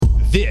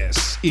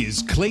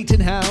is Clayton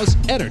Howe's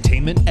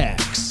Entertainment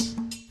X.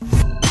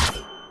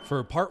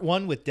 For part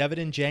one with Devin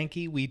and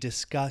Janky, we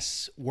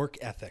discuss work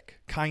ethic,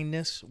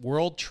 kindness,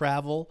 world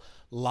travel,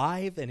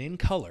 live and in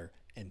color,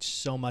 and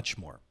so much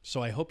more.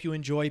 So I hope you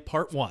enjoy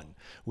part one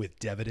with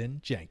Devin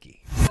and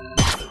Janky.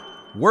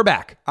 We're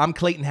back. I'm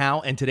Clayton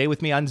Howe, and today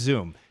with me on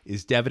Zoom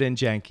is Devin and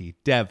Janky.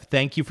 Dev,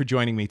 thank you for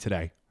joining me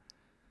today.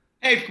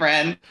 Hey,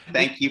 friend.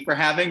 Thank you for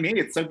having me.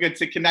 It's so good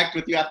to connect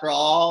with you after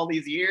all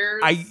these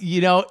years.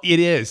 It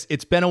is.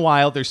 It's been a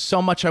while. There's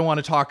so much I want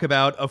to talk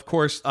about. Of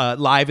course,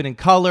 Live and in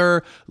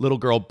Color, Little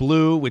Girl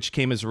Blue, which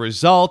came as a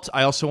result.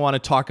 I also want to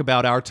talk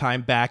about our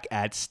time back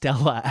at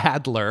Stella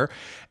Adler.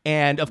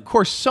 And of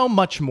course, so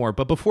much more.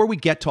 But before we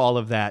get to all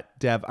of that,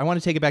 Dev, I want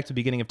to take it back to the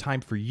beginning of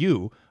time for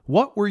you.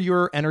 What were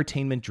your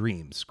entertainment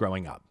dreams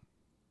growing up?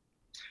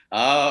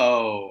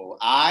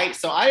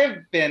 I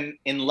have been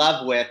in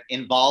love with,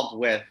 involved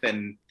with,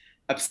 and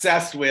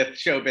obsessed with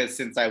showbiz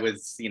since I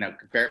was,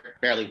 could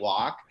barely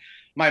walk.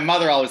 My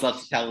mother always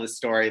loves to tell this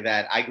story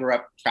that I grew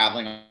up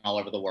traveling all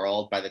over the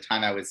world. By the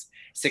time I was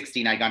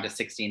 16, I'd gone to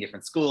 16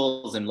 different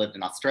schools and lived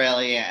in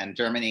Australia and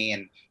Germany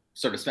and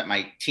sort of spent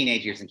my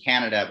teenage years in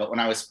Canada. But when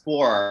I was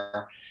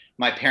 4,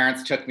 my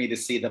parents took me to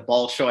see the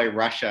Bolshoi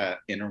Russia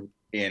the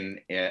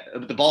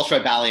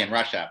Bolshoi Ballet in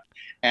Russia.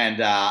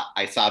 And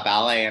I saw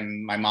ballet,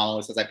 and my mom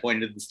always says, I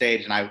pointed to the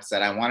stage and I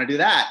said, I want to do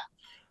that.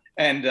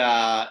 And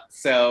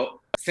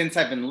so since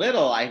I've been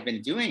little, I've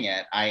been doing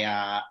it.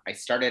 I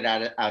started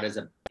out as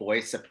a boy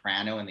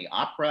soprano in the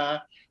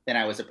opera. Then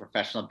I was a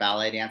professional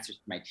ballet dancer in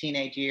my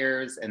teenage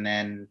years, and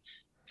then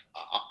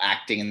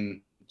acting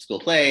in school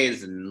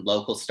plays and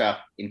local stuff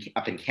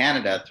up in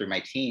Canada through my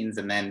teens.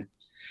 And then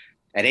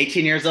at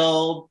 18 years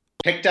old,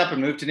 picked up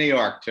and moved to New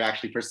York to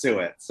actually pursue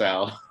it.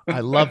 So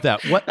I love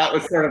that. That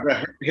was sort of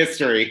the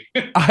history.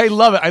 I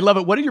love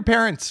it. What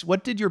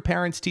did your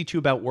parents teach you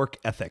about work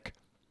ethic?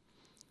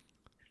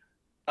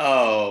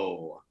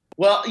 Oh,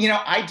 well,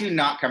 I do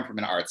not come from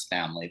an arts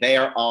family. They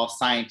are all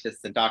scientists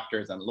and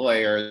doctors and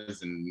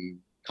lawyers and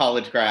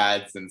college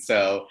grads. And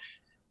so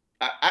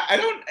I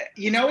don't,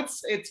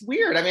 it's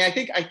weird. I mean, I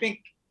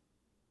think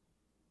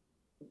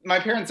my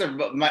parents are,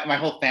 my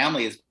whole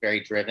family is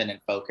very driven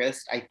and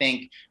focused. I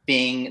think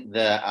being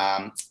the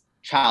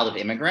child of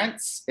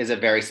immigrants is a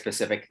very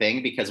specific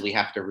thing because we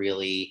have to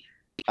really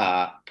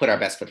put our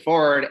best foot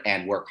forward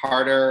and work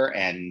harder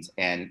and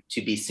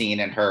to be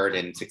seen and heard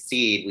and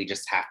succeed, we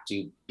just have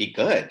to be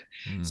good.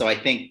 So I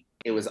think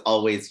it was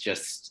always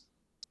just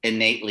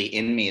innately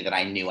in me that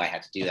I knew I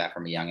had to do that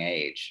from a young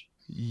age.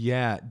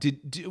 Yeah.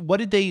 What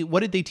did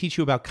they teach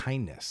you about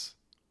kindness?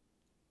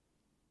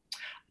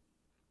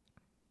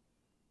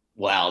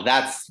 Well,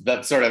 that's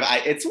sort of,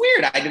 it's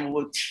weird.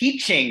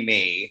 Teaching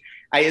me,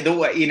 I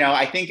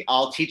think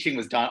all teaching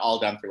was all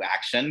done through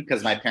action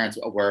because my parents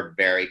were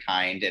very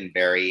kind and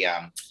very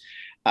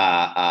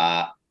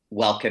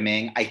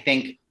welcoming. I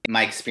think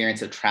my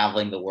experience of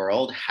traveling the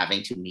world,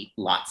 having to meet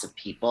lots of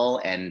people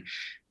and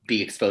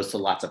be exposed to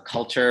lots of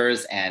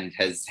cultures and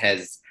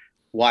has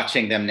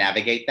watching them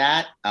navigate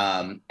that.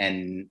 And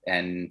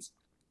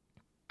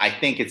I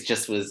think it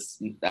just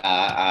was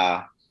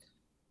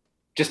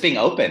just being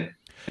open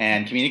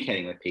and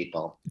communicating with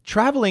people.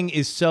 Traveling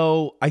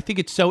I think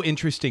it's so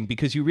interesting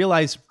because you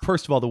realize,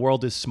 first of all, the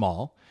world is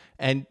small.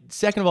 And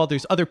second of all,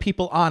 there's other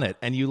people on it.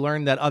 And you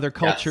learn that other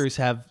cultures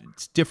have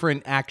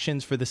different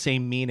actions for the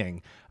same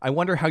meaning. I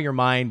wonder how your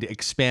mind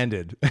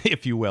expanded,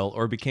 if you will,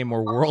 or became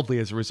more worldly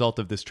as a result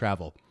of this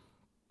travel.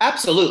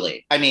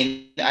 Absolutely. I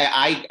mean,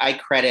 I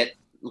credit,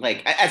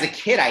 like, as a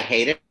kid, I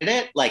hated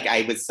it. Like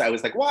I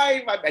was like,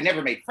 why? I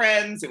never made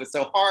friends. It was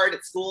so hard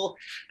at school.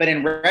 But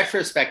in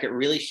retrospect, it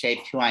really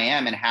shaped who I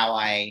am and how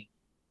I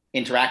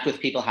interact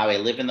with people, how I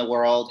live in the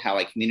world, how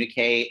I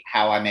communicate,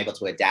 how I'm able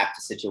to adapt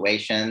to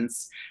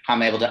situations, how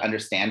I'm able to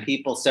understand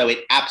people. So it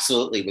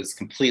absolutely was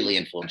completely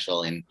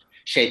influential in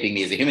shaping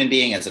me as a human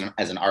being, as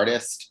an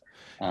artist.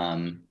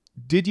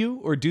 Did you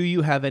or do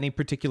you have any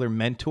particular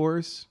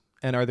mentors?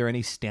 And are there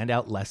any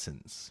standout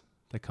lessons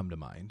that come to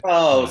mind?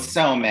 Oh,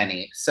 so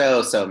many.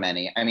 So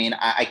many. I mean,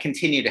 I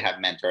continue to have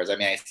mentors. I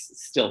mean, I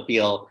still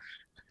feel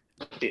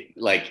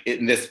like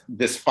in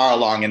this far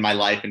along in my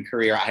life and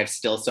career, I have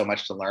still so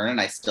much to learn and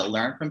I still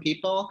learn from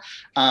people.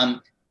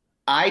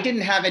 I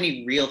didn't have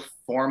any real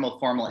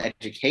formal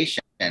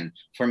education.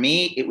 For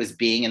me, it was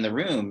being in the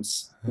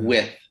rooms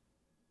with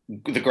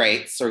the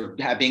greats or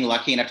being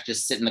lucky enough to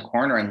just sit in the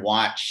corner and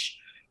watch,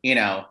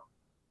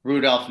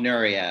 Rudolf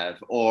Nureyev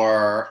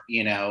or,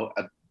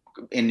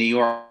 in New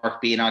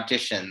York be in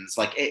auditions.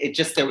 Like it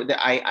just,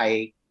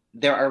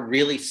 there are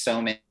really so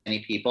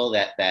many people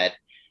that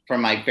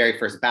from my very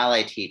first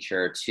ballet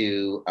teacher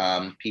to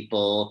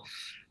people,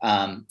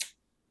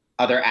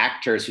 other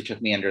actors who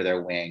took me under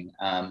their wing.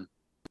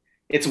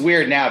 It's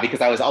weird now because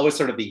I was always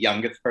sort of the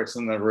youngest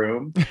person in the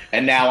room.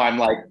 And now I'm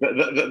like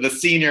the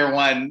senior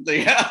one.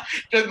 Yeah.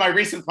 Just my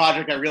recent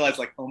project, I realized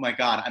like, oh my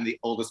God, I'm the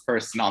oldest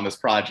person on this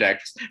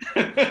project.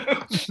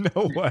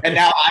 No way. And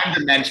now I'm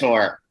the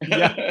mentor.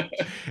 Yeah,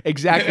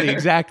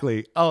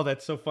 exactly. Oh,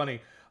 that's so funny.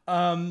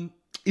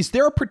 Is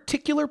there a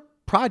particular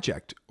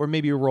project or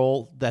maybe a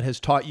role that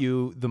has taught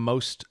you the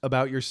most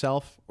about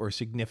yourself or a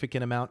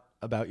significant amount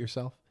about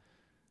yourself?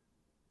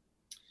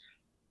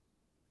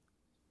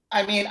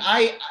 I mean,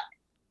 I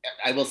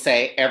will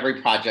say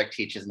every project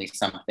teaches me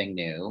something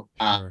new.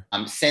 Sure.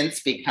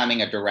 Since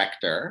becoming a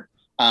director,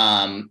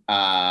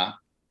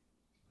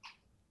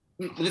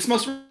 this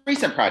most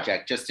recent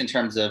project, just in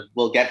terms of,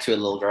 we'll get to it,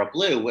 Little Girl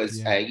Blue, was,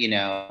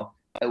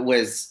 it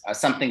was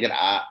something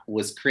that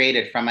was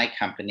created from my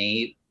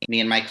company,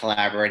 me and my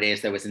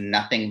collaborators. There was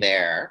nothing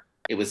there.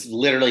 It was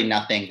literally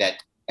nothing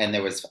and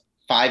there was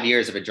 5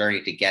 years of a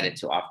journey to get it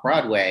to off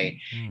Broadway,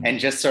 and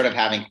just sort of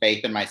having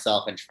faith in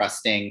myself and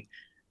trusting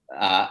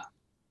that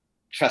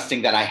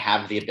I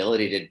have the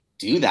ability to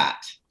do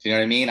that. Do you know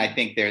what I mean? I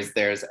think there's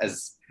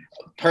as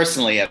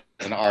personally as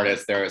an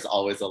artist, there is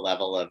always a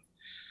level of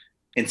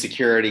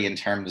insecurity in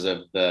terms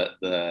of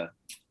the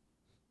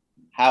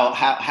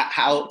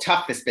how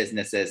tough this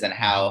business is and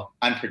how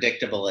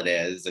unpredictable it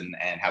is and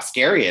how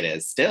scary it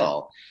is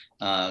still.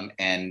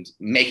 And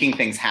making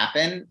things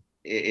happen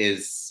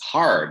is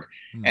hard.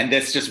 And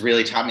this just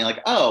really taught me,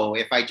 like, oh,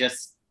 if I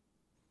just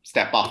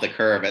step off the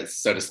curve, as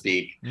so to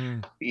speak,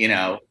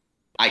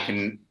 I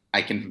can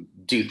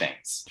do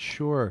things.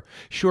 Sure.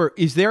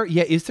 Is there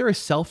a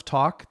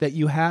self-talk that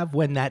you have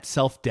when that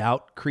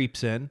self-doubt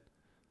creeps in?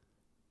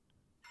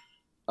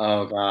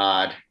 Oh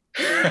God.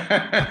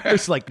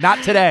 It's like,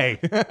 not today.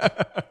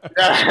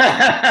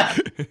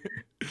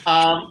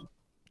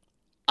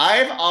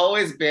 I've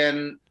always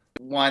been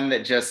one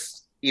that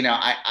just,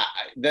 I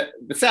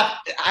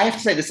have to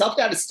say the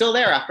self-doubt is still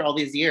there after all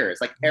these years.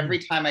 Like every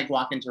time I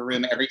walk into a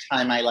room, every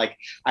time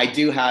I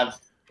do have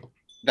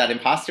that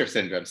imposter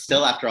syndrome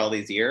still after all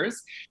these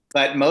years.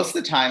 But most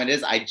of the time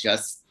I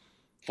just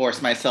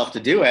force myself to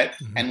do it.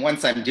 And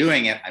once I'm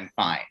doing it, I'm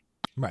fine.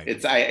 Right.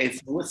 It's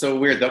so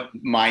weird, the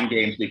mind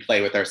games we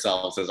play with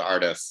ourselves as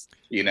artists,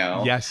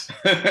 Yes.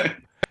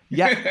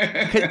 Yeah.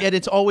 And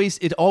it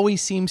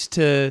always seems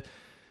to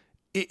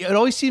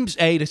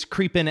A, to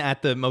creep in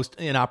at the most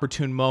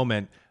inopportune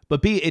moment,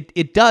 but B,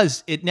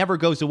 it never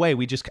goes away.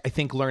 We just, I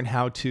think, learn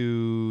how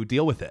to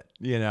deal with it,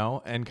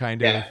 and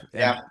kind of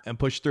and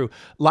push through.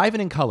 Live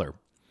and in Color.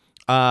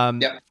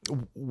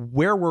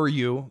 Where were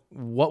you?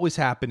 What was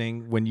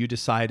happening when you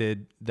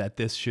decided that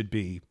this should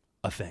be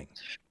a thing?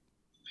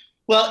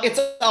 Well, it's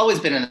always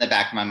been in the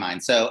back of my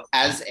mind. So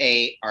as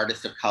a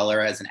artist of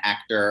color, as an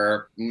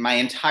actor, my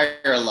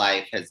entire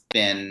life has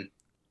been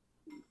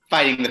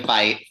fighting the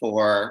fight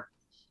for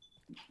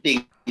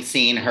being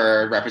seen,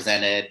 heard,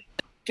 represented,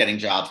 getting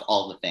jobs,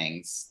 all the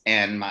things.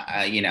 And,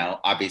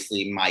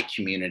 obviously my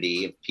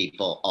community of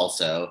people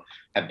also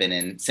have been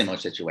in similar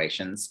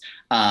situations.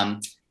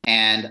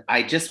 And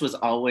I just was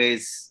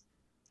always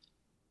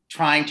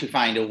trying to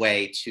find a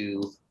way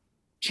to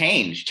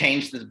change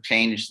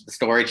the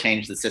story,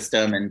 change the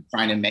system, and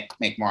trying to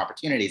make more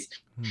opportunities.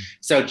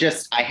 So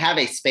I have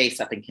a space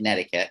up in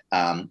Connecticut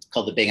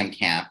called the Bingham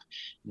Camp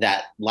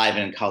that Live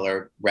and in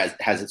Color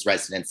has its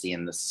residency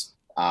in this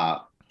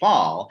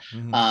fall.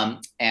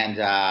 And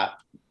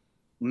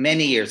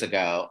many years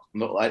ago,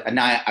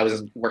 I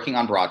was working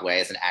on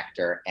Broadway as an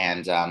actor,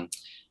 and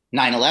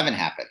 9/11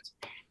 happened.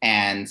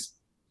 And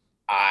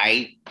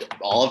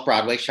all of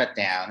Broadway shut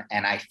down,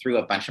 and I threw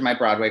a bunch of my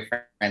Broadway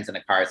friends in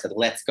a car. I said,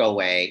 let's go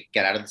away,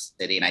 get out of the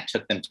city. And I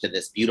took them to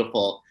this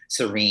beautiful,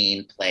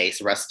 serene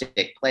place,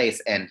 rustic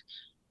place, and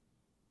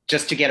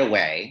just to get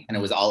away. And it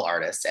was all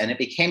artists. And it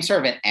became sort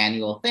of an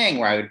annual thing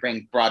where I would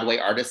bring Broadway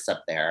artists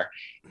up there.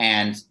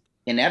 And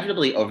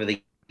inevitably over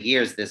the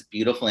years, this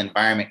beautiful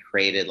environment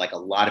created like a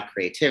lot of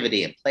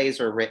creativity, and plays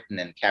were written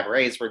and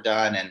cabarets were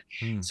done.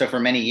 And so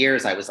for many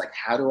years, I was like,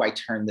 how do I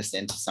turn this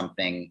into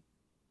something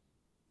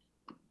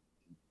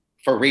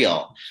for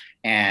real?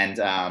 And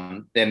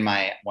then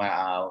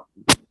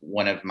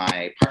one of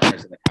my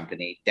partners in the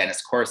company,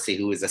 Dennis Corsi,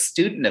 who was a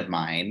student of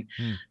mine,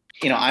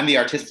 I'm the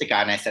artistic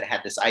guy, and I said, I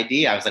had this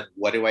idea. I was like,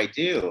 what do I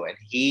do? And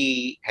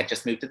he had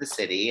just moved to the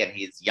city, and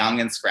he's young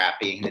and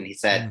scrappy. And he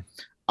said,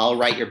 I'll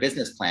write your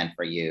business plan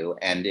for you.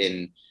 And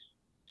in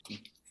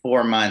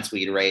 4 months,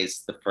 we'd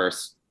raised the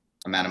first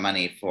amount of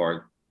money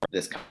for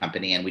this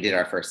company, and we did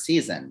our first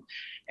season.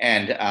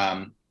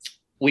 And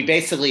we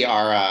basically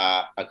are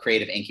a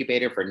creative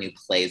incubator for new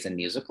plays and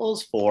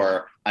musicals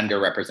for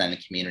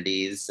underrepresented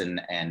communities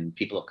and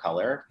people of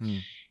color.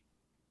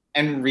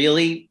 And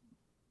really,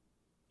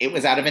 it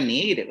was out of a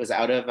need. It was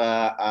out of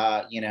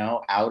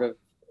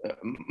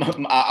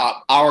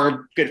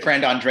our good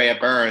friend Andrea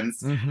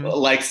Burns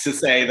likes to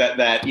say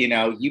that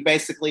you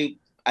basically,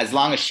 as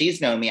long as she's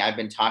known me, I've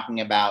been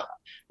talking about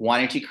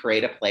wanting to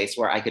create a place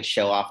where I could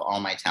show off all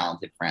my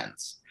talented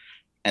friends.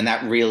 And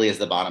that really is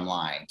the bottom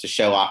line, to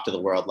show off to the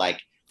world, like,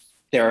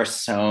 there are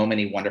so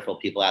many wonderful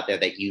people out there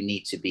that you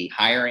need to be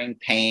hiring,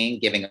 paying,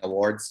 giving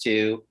awards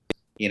to,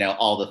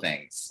 all the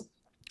things.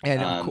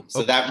 And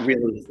so that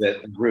really is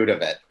the root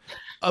of it.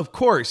 Of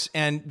course.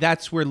 And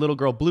that's where Little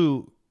Girl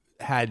Blue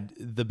had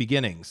the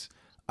beginnings.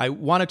 I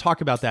want to talk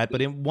about that,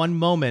 but in one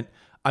moment,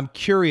 I'm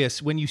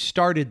curious, when you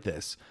started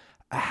this,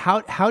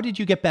 how did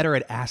you get better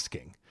at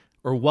asking?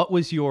 Or what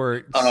was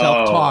your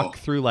self-talk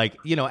through, like,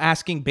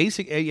 asking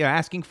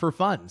asking for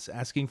funds,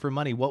 asking for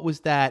money? What was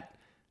that?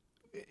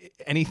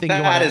 Anything you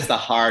want? That is the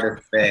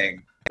hardest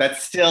thing. That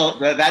still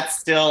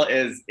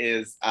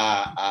is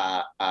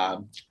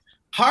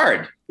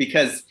hard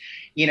because,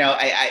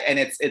 and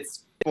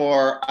it's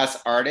for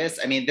us artists.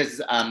 I mean, this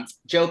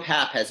Joe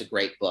Papp has a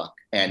great book,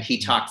 and he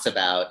talks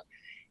about,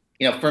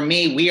 for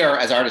me, we are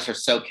as artists are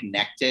so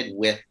connected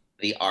with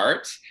the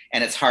art,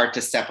 and it's hard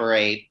to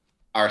separate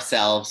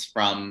ourselves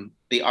from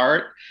the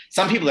art.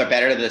 Some people are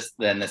better at this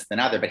than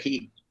other, but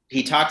he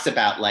talks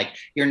about, like,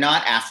 you're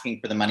not asking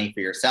for the money for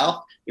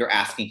yourself, you're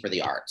asking for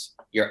the art,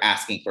 you're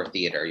asking for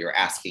theater, you're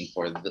asking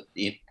for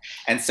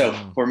and so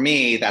for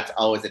me, that's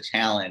always a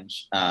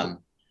challenge.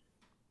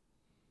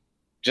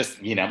 Just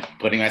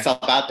putting myself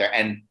out there,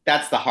 and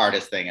that's the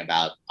hardest thing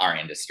about our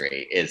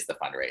industry is the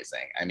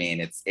fundraising. I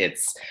mean,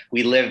 it's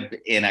we live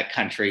in a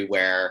country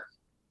where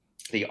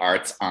the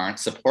arts aren't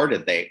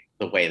supported the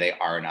way they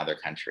are in other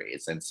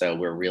countries. And so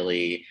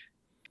we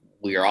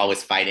are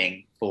always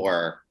fighting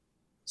for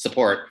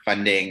support,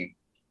 funding,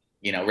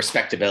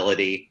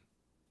 respectability.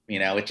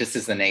 It just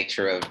is the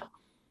nature of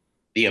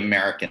the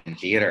American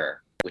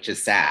theater, which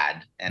is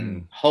sad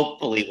and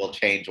hopefully will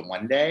change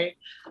one day.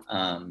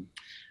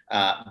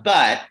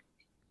 But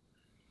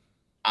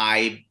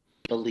I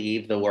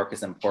believe the work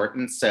is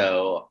important.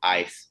 So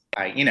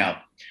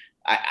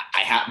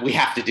we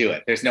have to do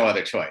it. There's no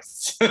other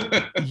choice.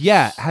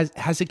 Yeah.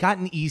 Has it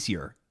gotten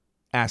easier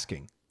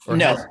asking?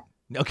 No.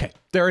 Okay,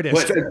 there it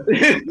is.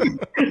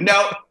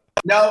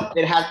 No,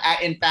 it has.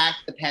 In fact,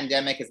 the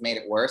pandemic has made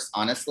it worse,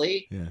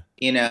 honestly. Yeah.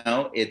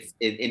 It's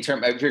in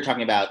terms, if you're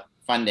talking about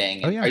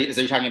funding, so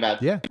you're talking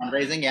about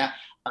fundraising. Yeah.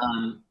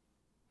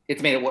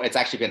 It's made it, it's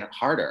actually been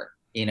harder.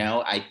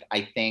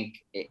 I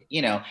think,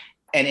 an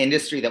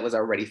industry that was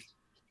already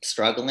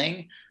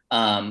struggling,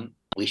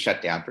 we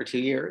shut down for 2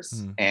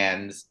 years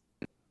and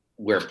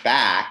we're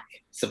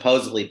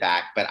supposedly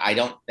back, but I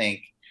don't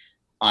think,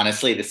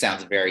 honestly, this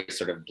sounds very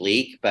sort of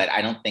bleak, but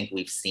I don't think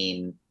we've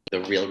seen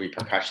the real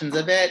repercussions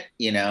of it.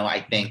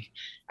 I think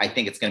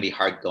it's going to be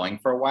hard going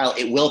for a while.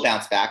 It will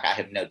bounce back, I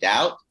have no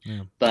doubt,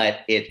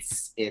 but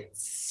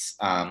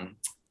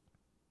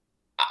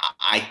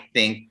I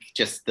think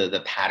just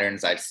the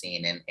patterns I've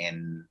seen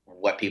in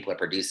what people are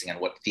producing and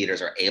what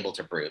theaters are able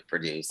to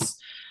produce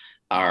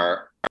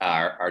are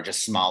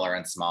just smaller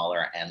and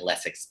smaller and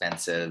less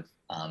expensive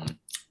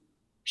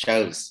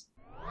shows.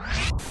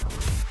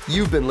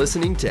 You've been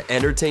listening to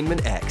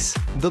Entertainment X,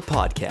 the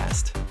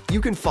podcast. You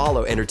can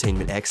follow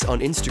Entertainment X on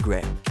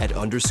Instagram at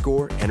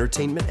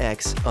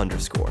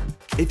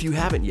 _EntertainmentX_. If you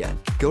haven't yet,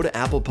 go to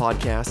Apple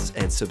Podcasts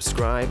and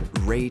subscribe,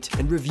 rate,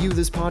 and review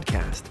this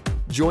podcast.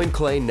 Join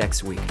Clay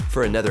next week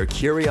for another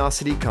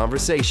curiosity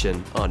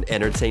conversation on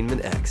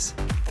Entertainment X.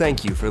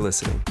 Thank you for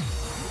listening.